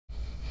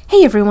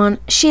Hey everyone,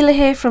 Sheila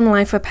here from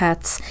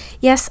Lifewithpets.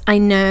 Yes, I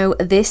know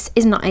this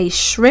is not a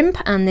shrimp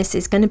and this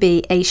is going to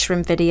be a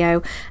shrimp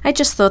video. I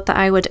just thought that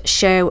I would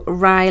show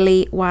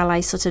Riley while I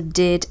sort of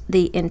did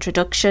the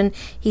introduction.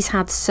 He's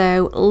had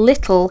so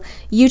little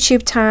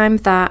YouTube time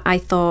that I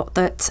thought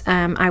that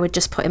I would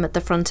just put him at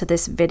the front of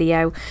this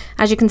video.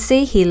 As you can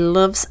see, he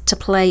loves to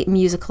play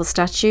musical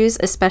statues,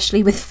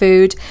 especially with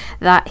food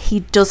that he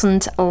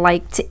doesn't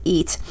like to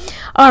eat.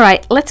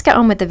 Alright, let's get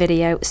on with the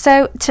video.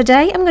 So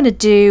today I'm going to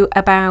do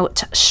about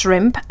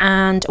shrimp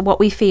and what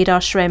we feed our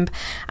shrimp.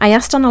 I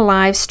asked on a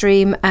live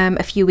stream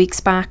a few weeks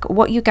back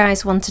what you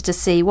guys wanted to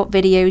see, what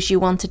videos you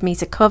wanted me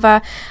to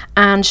cover,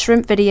 and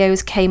shrimp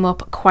videos came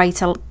up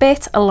quite a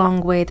bit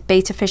along with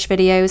betta fish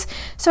videos,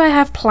 so I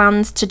have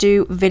plans to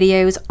do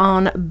videos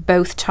on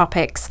both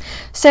topics.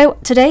 So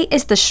today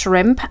is the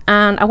shrimp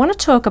and I want to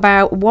talk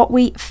about what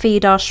we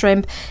feed our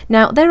shrimp.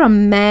 Now there are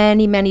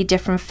many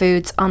different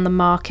foods on the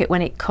market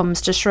when it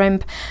comes to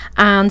shrimp,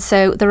 and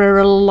so there are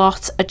a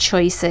lot of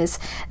choices.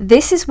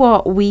 This is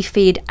what we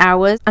feed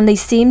ours, and they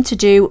seem to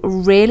do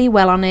really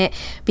well on it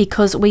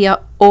because we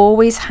are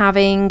always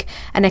having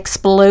an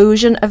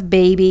explosion of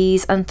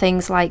babies and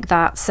things like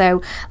that.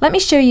 So let me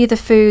show you the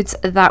foods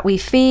that we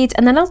feed,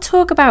 and then I'll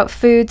talk about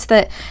foods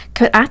that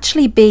could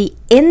actually be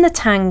in the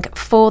tank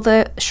for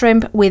the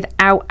shrimp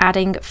without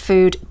adding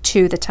food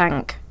to the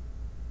tank.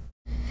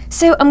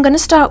 So I'm going to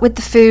start with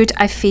the food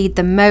I feed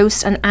the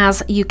most, and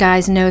as you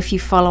guys know if you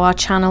follow our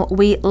channel,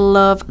 we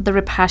love the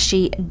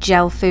Repashy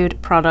gel food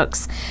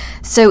products.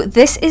 So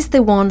this is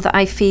the one that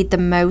I feed the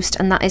most,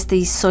 and that is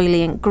the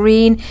Soylent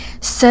Green.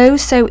 So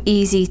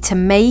easy to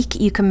make.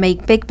 You can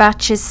make big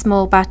batches,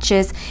 small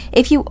batches.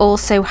 If you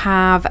also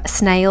have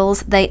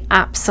snails, they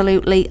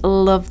absolutely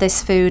love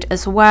this food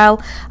as well,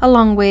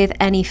 along with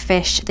any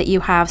fish that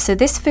you have. So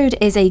this food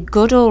is a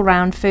good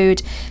all-round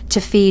food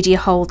to feed your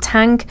whole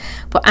tank,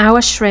 but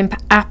our shrimp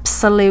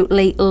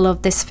absolutely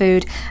love this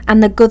food.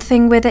 And the good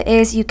thing with it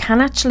is you can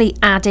actually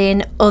add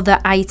in other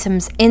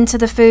items into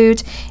the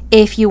food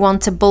if you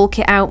want to bulk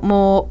it out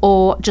more,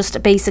 or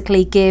just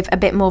basically give a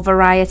bit more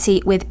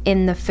variety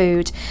within the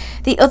food.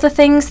 The other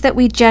things that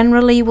we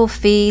generally will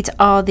feed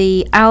are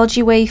the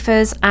algae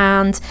wafers,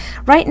 and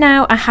right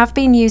now I have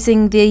been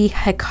using the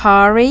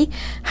Hikari.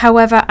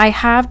 However, I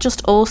have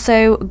just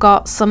also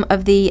got some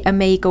of the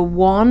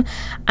omega-1,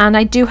 and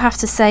I do have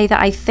to say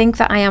that I think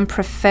that I am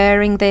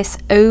preferring this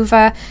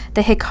over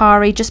the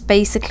Hikari, just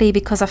basically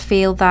because I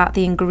feel that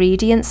the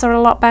ingredients are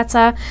a lot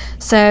better.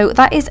 So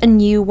that is a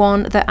new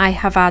one that I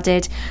have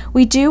added.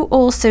 We do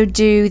also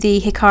do the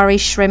Hikari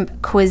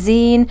shrimp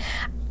cuisine.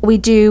 We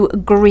do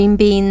green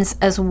beans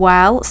as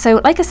well.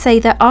 So like I say,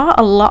 there are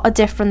a lot of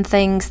different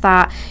things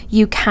that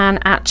you can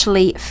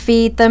actually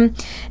feed them.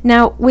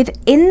 Now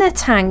within the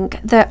tank,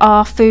 there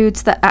are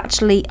foods that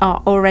actually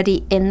are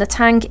already in the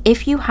tank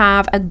if you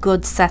have a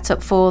good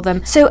setup for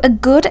them. So a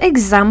good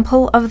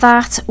example of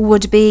that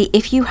would be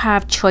if you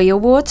have choya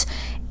wood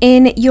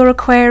in your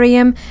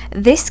aquarium.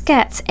 This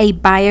gets a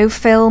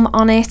biofilm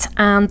on it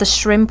and the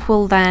shrimp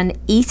will then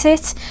eat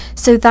it.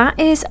 So that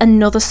is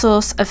another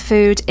source of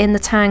food in the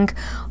tank.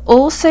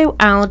 Also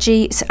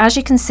algae, so as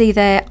you can see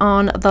there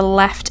on the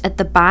left at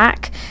the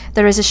back,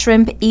 there is a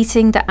shrimp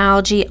eating the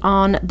algae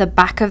on the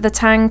back of the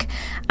tank,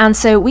 and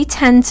so we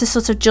tend to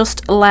sort of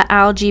just let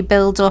algae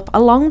build up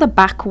along the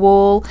back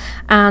wall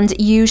and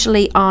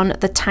usually on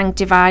the tank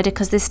divider,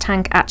 because this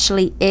tank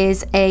actually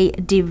is a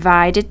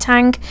divided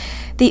tank.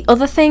 The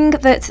other thing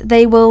that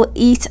they will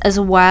eat as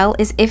well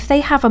is if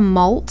they have a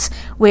molt,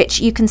 which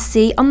you can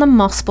see on the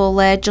moss ball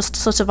there, just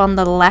sort of on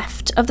the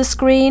left of the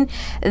screen,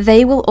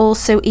 they will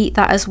also eat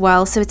that as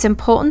well. So it's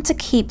important to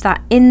keep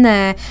that in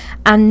there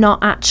and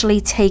not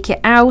actually take it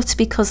out,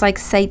 because like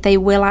I say, they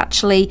will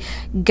actually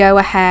go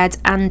ahead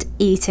and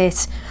eat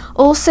it.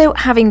 Also,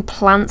 having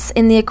plants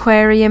in the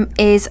aquarium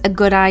is a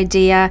good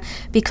idea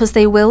because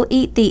they will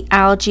eat the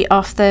algae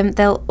off them.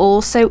 They'll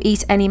also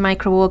eat any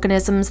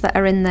microorganisms that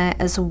are in there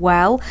as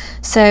well.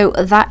 So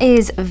that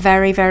is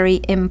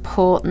very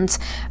important.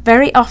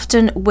 Very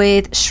often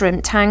with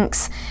shrimp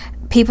tanks,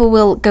 people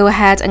will go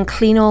ahead and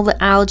clean all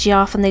the algae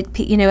off, and they,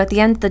 you know, at the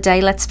end of the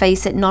day, let's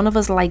face it, none of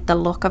us like the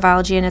look of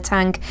algae in a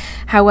tank.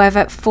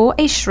 However, for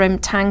a shrimp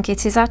tank,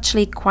 it is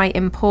actually quite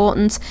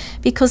important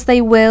because they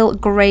will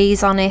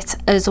graze on it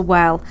as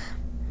well.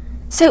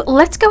 So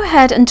let's go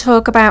ahead and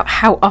talk about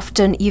how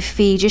often you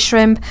feed your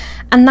shrimp,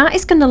 and that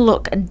is going to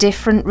look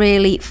different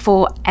really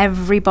for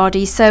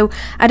everybody. So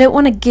I don't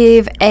want to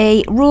give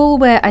a rule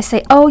where I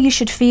say, oh, you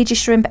should feed your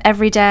shrimp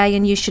every day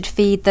and you should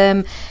feed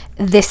them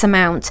this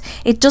amount.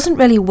 It doesn't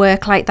really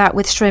work like that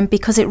with shrimp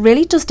because it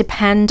really does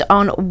depend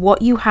on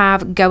what you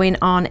have going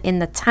on in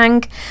the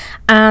tank.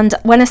 And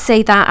when I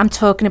say that, I'm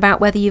talking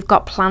about whether you've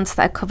got plants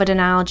that are covered in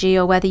algae,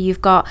 or whether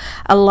you've got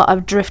a lot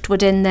of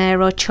driftwood in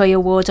there, or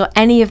choya wood, or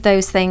any of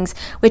those things,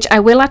 which I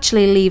will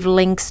actually leave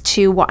links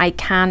to what I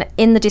can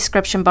in the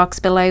description box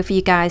below for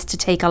you guys to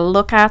take a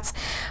look at.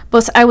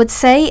 But I would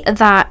say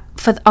that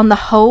on the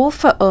whole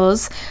for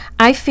us,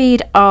 I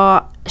feed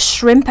our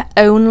shrimp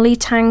only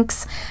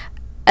tanks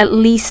at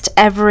least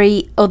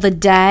every other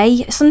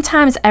day,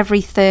 sometimes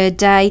every third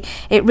day.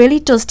 It really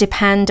does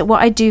depend.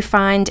 What I do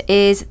find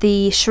is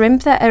the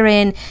shrimp that are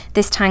in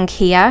this tank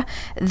here,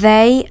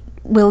 they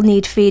will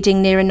need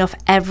feeding near enough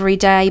every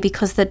day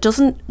because there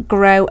doesn't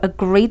grow a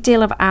great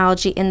deal of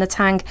algae in the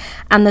tank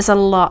and there's a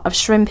lot of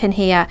shrimp in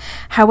here.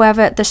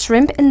 However, the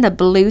shrimp in the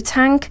blue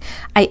tank,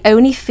 I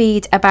only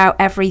feed about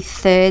every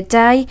third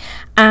day.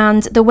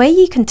 And the way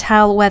you can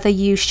tell whether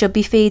you should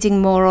be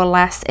feeding more or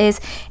less is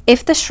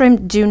if the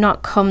shrimp do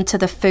not come to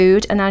the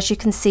food, and as you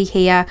can see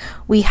here,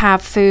 we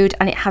have food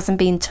and it hasn't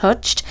been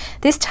touched.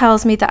 This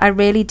tells me that I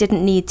really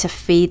didn't need to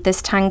feed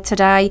this tank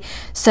today.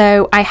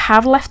 So I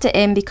have left it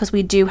in because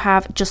we do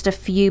have just a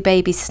few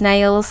baby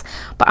snails,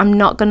 but I'm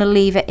not going to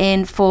leave it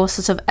in for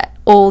sort of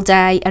all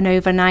day and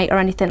overnight or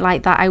anything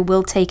like that. I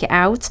will take it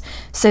out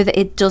so that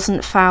it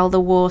doesn't foul the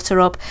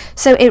water up.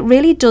 So it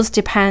really does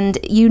depend.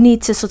 You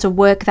need to sort of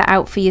work that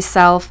out for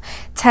yourself,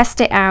 test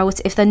it out.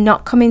 If they're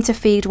not coming to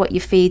feed what you're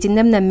feeding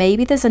them, then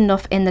maybe there's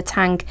enough in the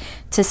tank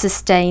to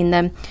sustain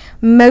them.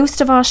 Most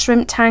of our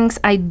shrimp tanks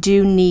I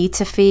do need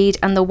to feed,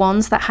 and the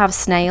ones that have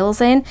snails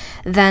in,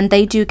 then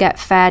they do get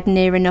fed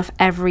near enough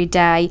every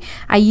day.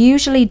 I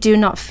usually do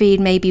not feed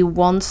maybe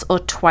once or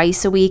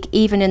twice a week,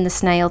 even in the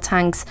snail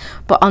tanks,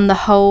 but on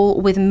the whole,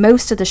 with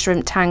most of the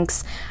shrimp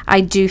tanks,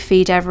 I do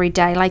feed every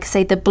day. Like I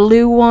say, the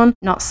blue one,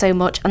 not so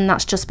much, and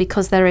that's just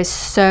because there is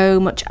so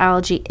much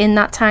algae in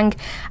that tank,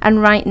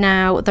 and right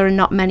now there are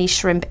not many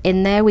shrimp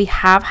in there. We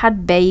have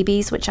had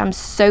babies, which I'm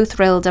so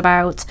thrilled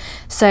about,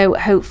 so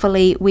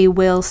hopefully we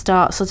will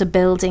start sort of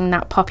building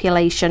that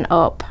population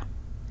up.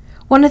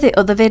 One of the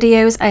other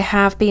videos I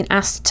have been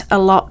asked a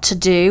lot to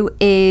do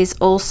is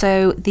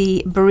also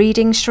the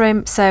breeding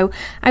shrimp, so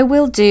I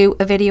will do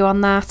a video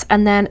on that.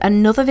 And then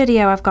another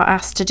video I've got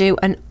asked to do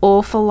an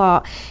awful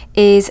lot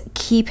is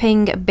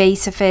keeping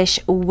betta fish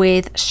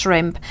with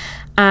shrimp.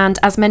 And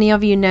as many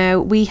of you know,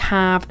 we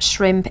have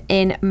shrimp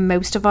in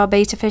most of our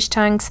betta fish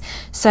tanks,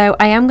 so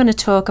I am going to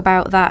talk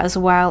about that as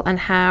well and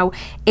how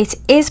it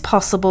is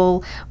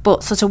possible,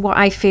 but sort of what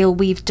I feel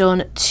we've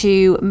done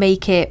to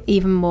make it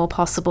even more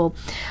possible.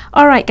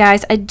 Alright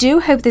guys, I do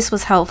hope this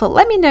was helpful.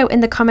 Let me know in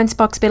the comments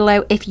box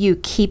below if you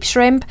keep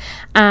shrimp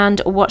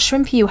and what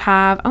shrimp you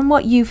have and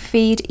what you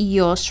feed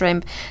your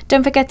shrimp.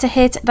 Don't forget to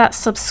hit that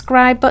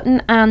subscribe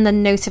button and the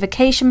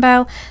notification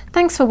bell.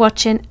 Thanks for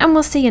watching, and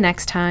we'll see you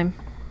next time.